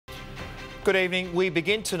Good evening. We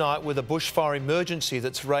begin tonight with a bushfire emergency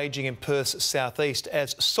that's raging in Perth's southeast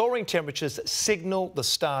as soaring temperatures signal the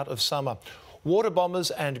start of summer. Water bombers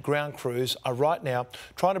and ground crews are right now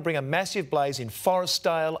trying to bring a massive blaze in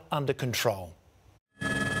Forrestdale under control.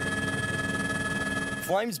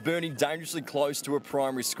 Flames burning dangerously close to a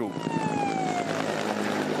primary school.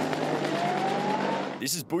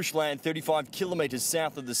 This is bushland 35 kilometres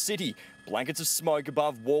south of the city. Blankets of smoke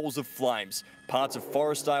above walls of flames. Parts of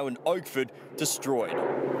Forrestdale and Oakford destroyed.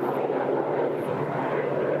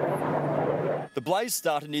 The blaze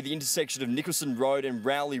started near the intersection of Nicholson Road and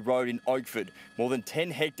Rowley Road in Oakford. More than 10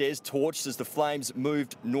 hectares torched as the flames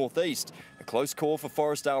moved northeast. A close call for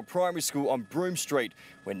Forrestdale Primary School on Broome Street,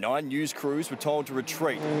 where 9 news crews were told to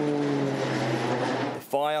retreat. The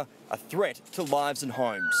fire, a threat to lives and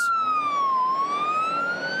homes.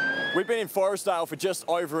 We've been in Forrestdale for just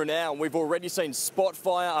over an hour and we've already seen spot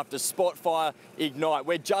fire after spot fire ignite.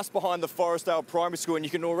 We're just behind the Forrestdale Primary School and you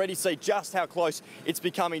can already see just how close it's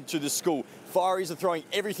becoming to the school. Fireys are throwing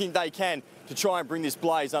everything they can to try and bring this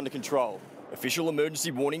blaze under control. Official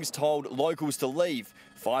emergency warnings told locals to leave.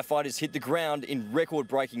 Firefighters hit the ground in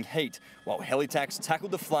record-breaking heat, while helitacs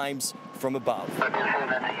tackled the flames from above.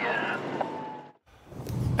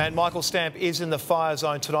 And Michael Stamp is in the fire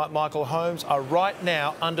zone tonight. Michael, homes are right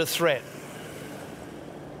now under threat.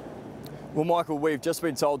 Well, Michael, we've just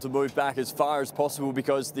been told to move back as far as possible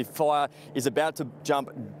because the fire is about to jump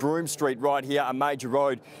Broome Street right here, a major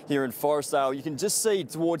road here in Forrestdale. You can just see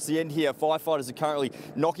towards the end here, firefighters are currently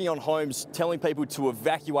knocking on homes, telling people to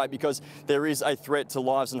evacuate because there is a threat to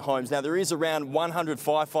lives and homes. Now, there is around 100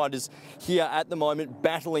 firefighters here at the moment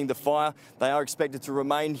battling the fire. They are expected to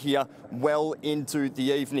remain here well into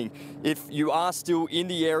the evening. If you are still in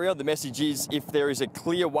the area, the message is if there is a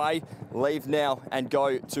clear way, leave now and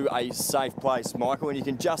go to a safe place, Michael, and you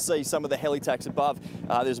can just see some of the helitacs above.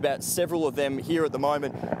 There's about several of them here at the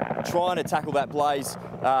moment trying to tackle that blaze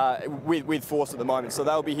with force at the moment. So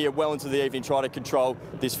they'll be here well into the evening trying to control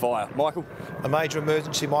this fire. Michael? A major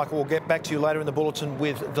emergency, Michael. We'll get back to you later in the bulletin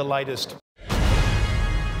with the latest.